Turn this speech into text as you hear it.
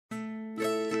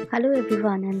Hello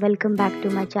everyone and welcome back to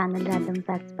my channel Random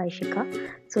Facts by Shika.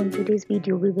 So in today's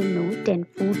video we will know 10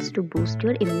 foods to boost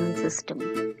your immune system.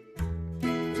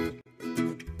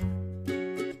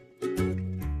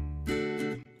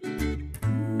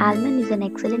 Almond is an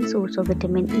excellent source of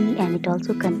vitamin E and it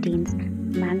also contains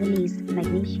manganese,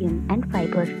 magnesium and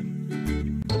fiber.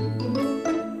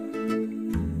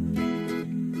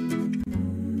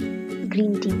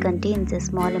 Green tea contains a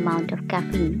small amount of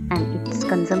caffeine and its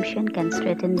consumption can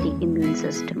strengthen the immune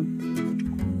system.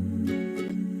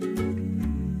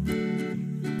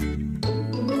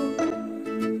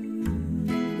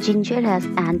 Ginger has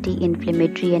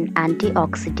anti-inflammatory and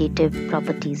antioxidative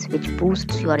properties which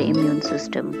boosts your immune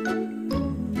system.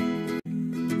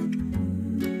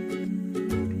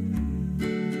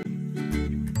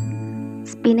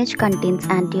 Spinach contains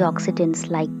antioxidants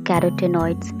like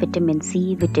carotenoids, vitamin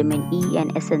C, vitamin E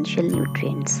and essential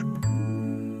nutrients.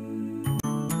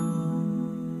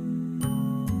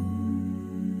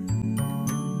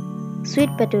 Sweet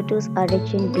potatoes are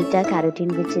rich in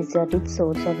beta-carotene, which is a rich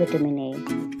source of vitamin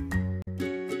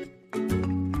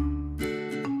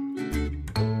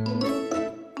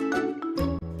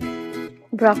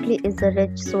A. Broccoli is a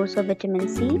rich source of vitamin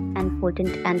C and potent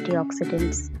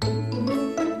antioxidants.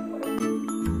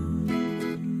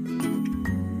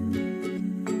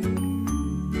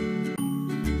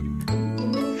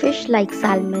 Fish like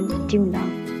salmon, tuna,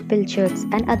 pilchards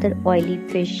and other oily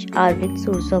fish are rich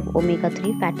source of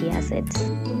omega-3 fatty acids.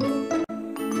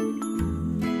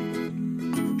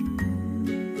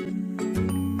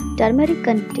 Turmeric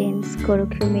contains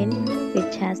curcumin,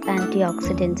 which has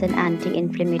antioxidants and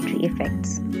anti-inflammatory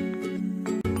effects.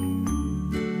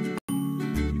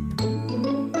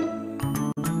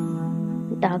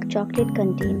 Dark chocolate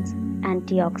contains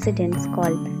antioxidants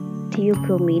called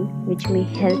theobromine, which may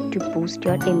help to boost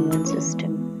your immune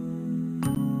system.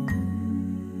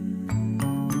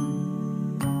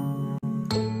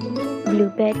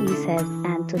 Blueberries has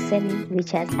anthocyanin,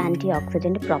 which has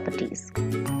antioxidant properties.